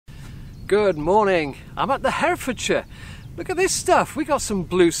Good morning. I'm at the Herefordshire. Look at this stuff. We got some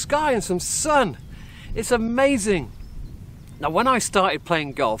blue sky and some sun. It's amazing. Now, when I started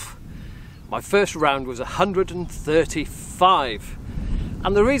playing golf, my first round was 135.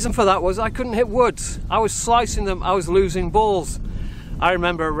 And the reason for that was I couldn't hit woods. I was slicing them, I was losing balls. I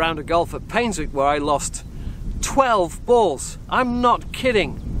remember a round of golf at Painswick where I lost 12 balls. I'm not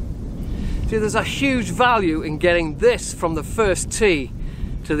kidding. See, there's a huge value in getting this from the first tee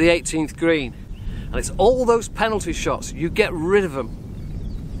to the 18th green. And it's all those penalty shots. You get rid of them.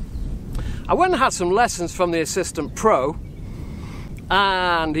 I went and had some lessons from the assistant pro,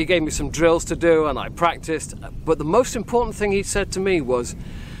 and he gave me some drills to do and I practiced. But the most important thing he said to me was,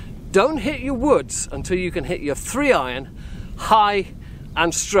 don't hit your woods until you can hit your 3-iron high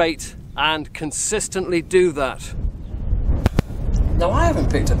and straight, and consistently do that. Now, I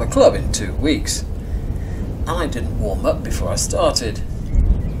haven't picked up a club in 2 weeks, and I didn't warm up before I started.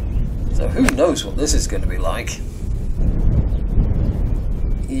 So who knows what this is going to be like.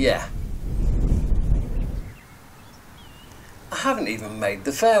 Yeah. I haven't even made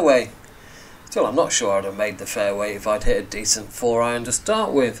the fairway. Still, I'm not sure I'd have made the fairway if I'd hit a decent 4-iron to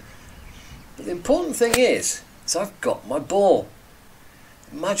start with. But the important thing is I've got my ball.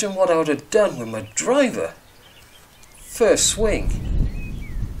 Imagine what I would have done with my driver. First swing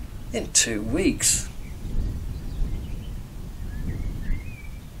in 2 weeks.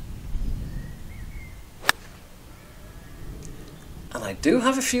 And I do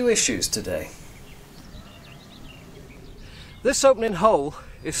have a few issues today. This opening hole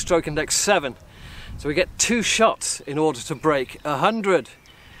is stroke index 7, so we get 2 shots in order to break 100.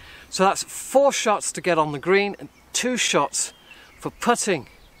 So that's 4 shots to get on the green and 2 shots for putting.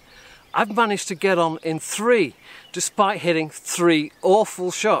 I've managed to get on in 3, despite hitting 3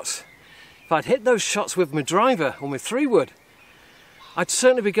 awful shots. If I'd hit those shots with my driver or my 3-wood, I'd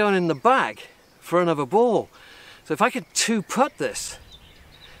certainly be going in the bag for another ball. So if I could 2-putt this,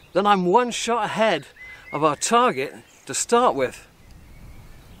 then I'm 1 shot ahead of our target to start with.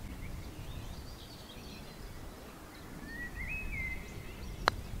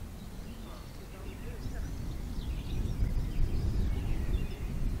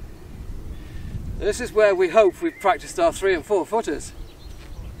 This is where we hope we've practiced our 3- and 4-footers.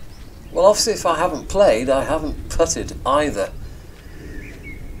 Well, obviously if I haven't played, I haven't putted either.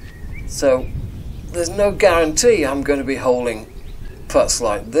 So there's no guarantee I'm going to be holding putts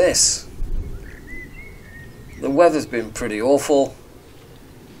like this. The weather's been pretty awful,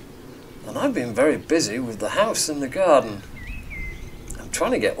 and I've been very busy with the house and the garden. I'm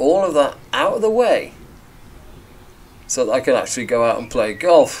trying to get all of that out of the way so that I can actually go out and play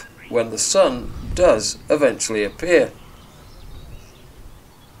golf when the sun does eventually appear.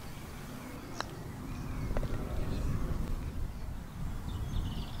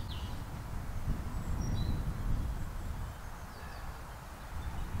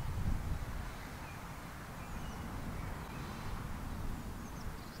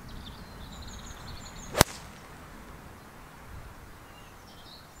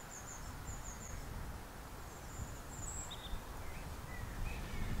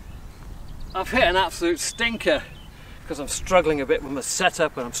 I've hit an absolute stinker because I'm struggling a bit with my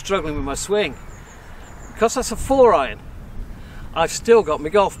setup and I'm struggling with my swing. Because that's a 4-iron, I've still got my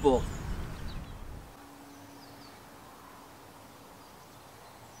golf ball.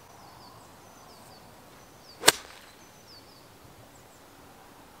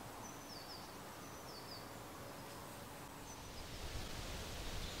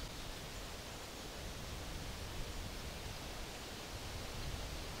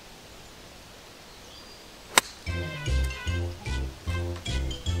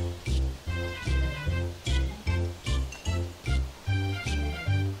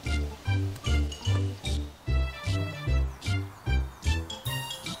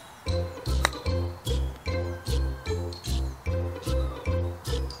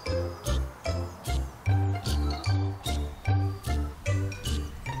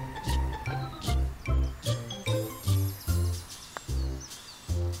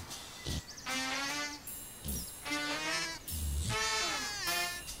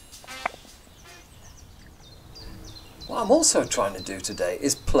 What I'm also trying to do today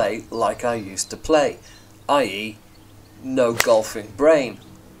is play like I used to play, i.e. no golfing brain.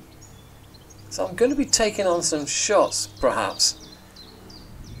 So I'm going to be taking on some shots, perhaps,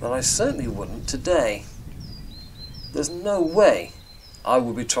 that I certainly wouldn't today. There's no way I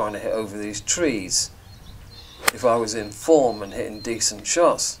would be trying to hit over these trees if I was in form and hitting decent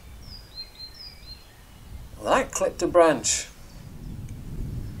shots. Well, that clipped a branch,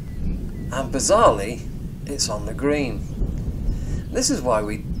 and bizarrely it's on the green. This is why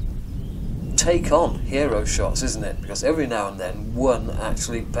we take on hero shots, isn't it? Because every now and then one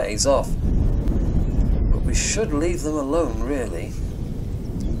actually pays off. But we should leave them alone, really.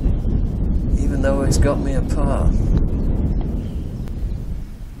 Even though it's got me a par.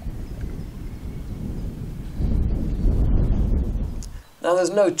 Now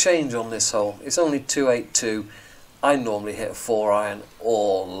there's no change on this hole. It's only 282. I normally hit a 4-iron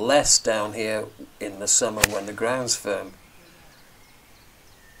or less down here in the summer when the ground's firm.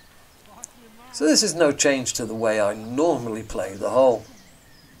 So this is no change to the way I normally play the hole.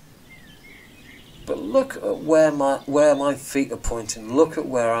 But look at where my feet are pointing. Look at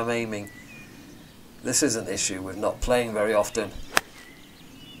where I'm aiming. This is an issue with not playing very often.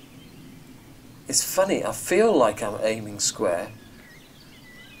 It's funny, I feel like I'm aiming square,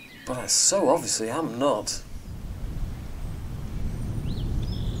 but I so obviously am not.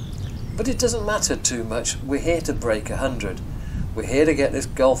 But it doesn't matter too much. We're here to break 100. We're here to get this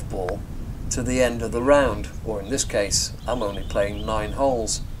golf ball to the end of the round, or in this case, I'm only playing 9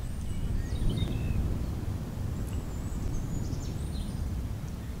 holes.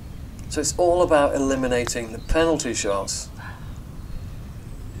 So it's all about eliminating the penalty shots.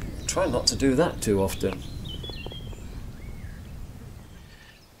 Try not to do that too often.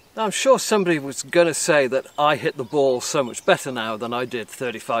 Now, I'm sure somebody was going to say that I hit the ball so much better now than I did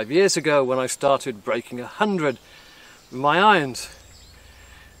 35 years ago when I started breaking 100 with my irons.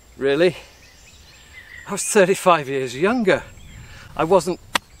 Really? I was 35 years younger. I wasn't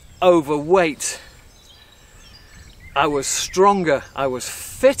overweight. I was stronger. I was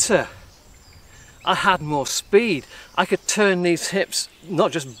fitter. I had more speed. I could turn these hips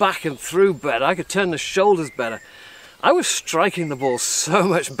not just back and through better, I could turn the shoulders better. I was striking the ball so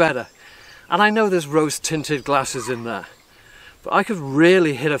much better. And I know there's rose-tinted glasses in there, but I could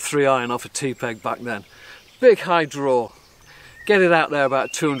really hit a 3-iron off a T-peg back then. Big high draw. Get it out there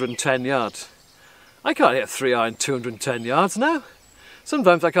about 210 yards. I can't hit a 3-iron 210 yards now.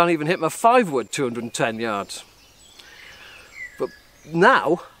 Sometimes I can't even hit my 5-wood 210 yards. But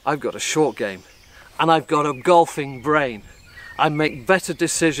now I've got a short game. And I've got a golfing brain. I make better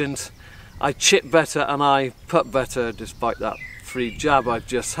decisions, I chip better and I putt better despite that free jab I've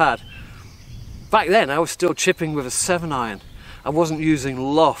just had. Back then I was still chipping with a 7-iron. I wasn't using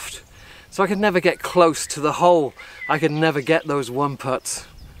loft. So I could never get close to the hole. I could never get those 1-putts.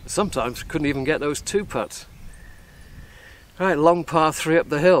 Sometimes couldn't even get those 2-putts. Right, long par 3 up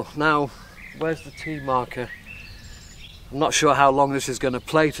the hill. Now, where's the tee marker? I'm not sure how long this is going to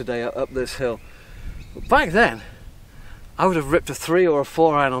play today up this hill. But back then, I would have ripped a 3 or a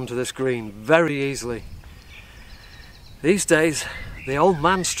 4-iron onto this green very easily. These days, the old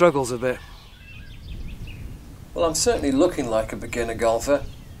man struggles a bit. Well, I'm certainly looking like a beginner golfer.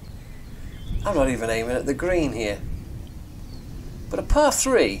 I'm not even aiming at the green here. But a par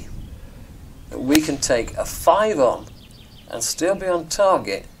 3 that we can take a 5 on and still be on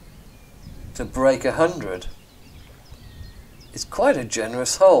target to break 100 is quite a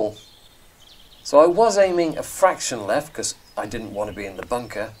generous hole. So I was aiming a fraction left because I didn't want to be in the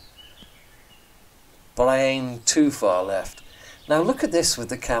bunker, but I aimed too far left. Now look at this with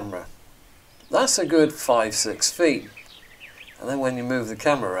the camera. That's a good 5-6 feet, and then when you move the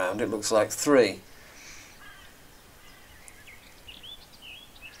camera around it looks like 3.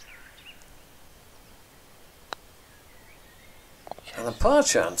 And the par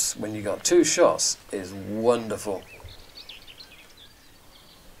chance when you got 2 shots is wonderful.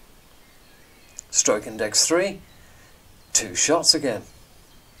 Stroke index 3, 2 shots again.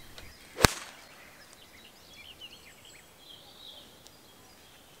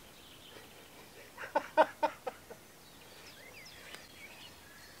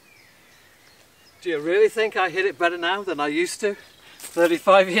 Do you really think I hit it better now than I used to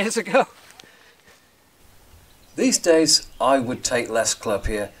 35 years ago? These days I would take less club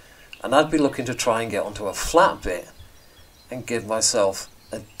here and I'd be looking to try and get onto a flat bit and give myself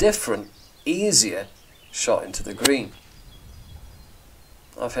a different, easier shot into the green.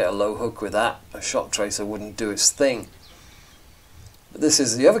 I've hit a low hook with that. A shot tracer wouldn't do its thing. But this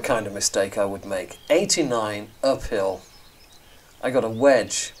is the other kind of mistake I would make. 89 uphill. I got a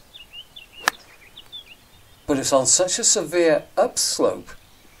wedge. But it's on such a severe upslope.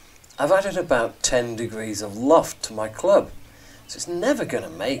 I've added about 10 degrees of loft to my club. So it's never going to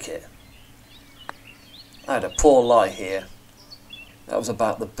make it. I had a poor lie here. That was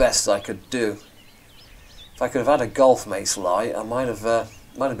about the best I could do. If I could have had a golf mace lie, I might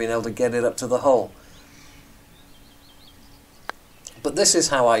have been able to get it up to the hole. But this is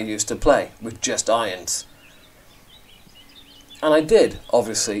how I used to play, with just irons. And I did,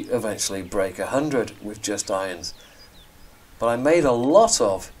 obviously, eventually break 100 with just irons. But I made a lot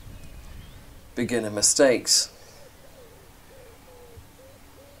of beginner mistakes.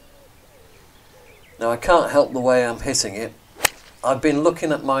 Now I can't help the way I'm hitting it. I've been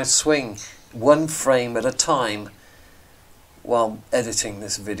looking at my swing one frame at a time while editing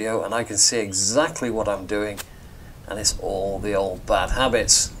this video, and I can see exactly what I'm doing, and it's all the old bad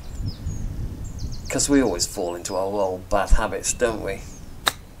habits. Because we always fall into our old bad habits, don't we?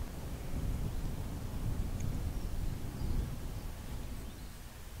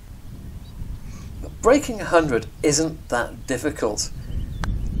 But breaking 100 isn't that difficult.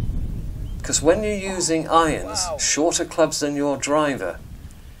 Because when you're using irons, shorter clubs than your driver,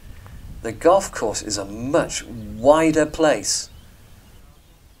 the golf course is a much wider place.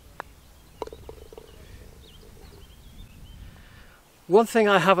 One thing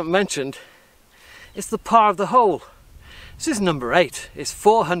I haven't mentioned is the par of the hole. This is number 8. It's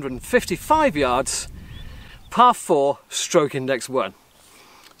 455 yards, par 4, stroke index 1.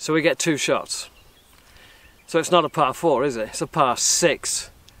 So we get 2 shots. So it's not a par 4, is it? It's a par 6.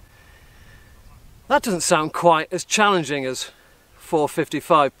 That doesn't sound quite as challenging as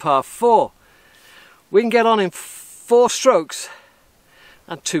 455 par 4. We can get on in 4 strokes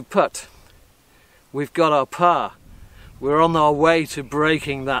and 2 putt. We've got our par. We're on our way to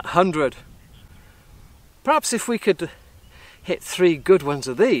breaking that 100. Perhaps if we could hit 3 good ones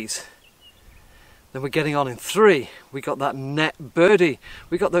of these, then we're getting on in 3. We got that net birdie.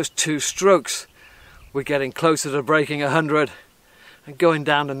 We got those 2 strokes. We're getting closer to breaking 100 and going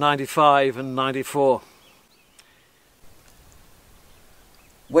down to 95 and 94.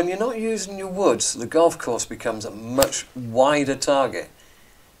 When you're not using your woods, the golf course becomes a much wider target.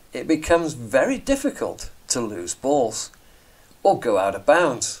 It becomes very difficult to lose balls, or go out of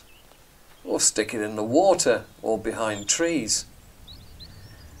bounds, or stick it in the water, or behind trees.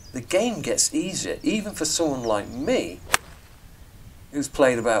 The game gets easier, even for someone like me, who's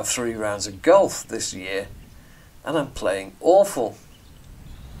played about 3 rounds of golf this year, and I'm playing awful.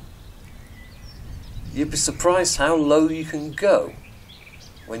 You'd be surprised how low you can go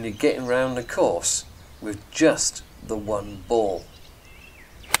when you're getting round the course with just the 1 ball.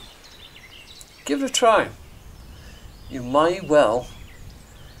 Give it a try. You might well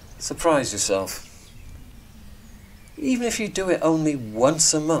surprise yourself. Even if you do it only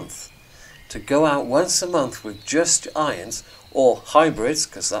once a month, to go out once a month with just irons or hybrids,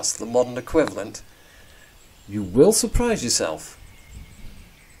 because that's the modern equivalent, you will surprise yourself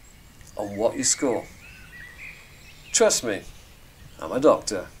on what you score. Trust me, I'm a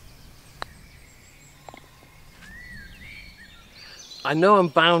doctor. I know I'm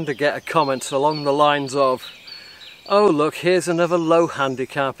bound to get a comment along the lines of, oh look, here's another low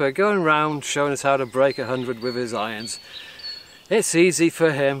handicapper going round showing us how to break 100 with his irons. It's easy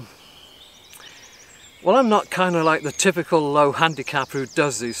for him. Well, I'm not kind of like the typical low handicapper who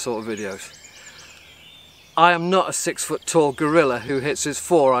does these sort of videos. I am not a 6-foot tall gorilla who hits his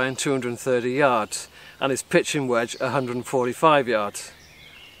 4-iron 230 yards and his pitching wedge 145 yards.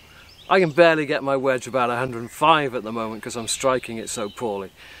 I can barely get my wedge about 105 at the moment because I'm striking it so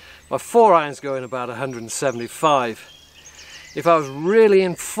poorly. My 4-iron's going about 175. If I was really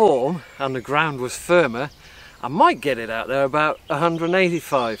in form and the ground was firmer, I might get it out there about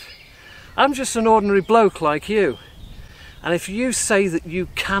 185. I'm just an ordinary bloke like you. And if you say that you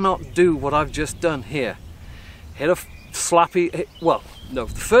cannot do what I've just done here, hit a slappy, well, no,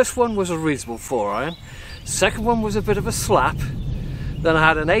 the first one was a reasonable 4-iron. Second one was a bit of a slap. Then I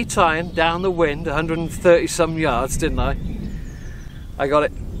had an 8-iron down the wind, 130 some yards, didn't I? I got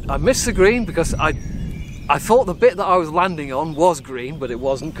it. I missed the green because I thought the bit that I was landing on was green, but it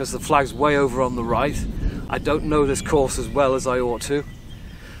wasn't because the flag's way over on the right. I don't know this course as well as I ought to.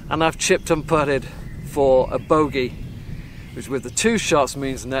 And I've chipped and putted for a bogey, which with the 2 shots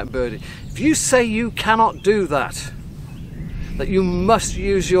means net birdie. If you say you cannot do that, that you must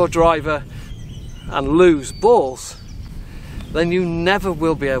use your driver and lose balls, then you never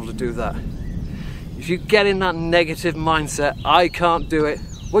will be able to do that. If you get in that negative mindset, I can't do it,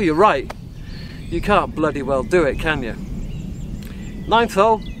 well, you're right. You can't bloody well do it, can you? 9th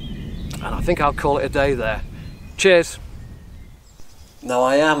hole, and I think I'll call it a day there. Cheers. Now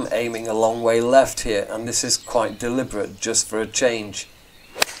I am aiming a long way left here, and this is quite deliberate, just for a change.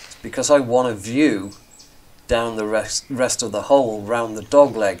 It's because I want a view down the rest of the hole round the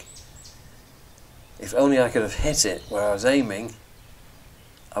dogleg. If only I could have hit it where I was aiming,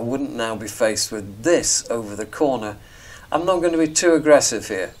 I wouldn't now be faced with this over the corner. I'm not going to be too aggressive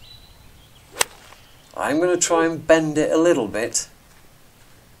here. I'm going to try and bend it a little bit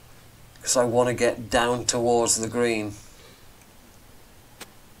because I want to get down towards the green.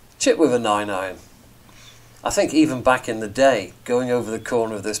 Chip with a 9-iron. I think even back in the day, going over the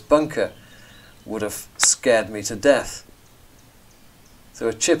corner of this bunker, would have scared me to death. So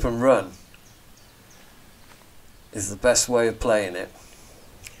a chip and run is the best way of playing it.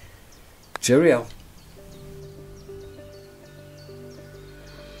 Cheerio.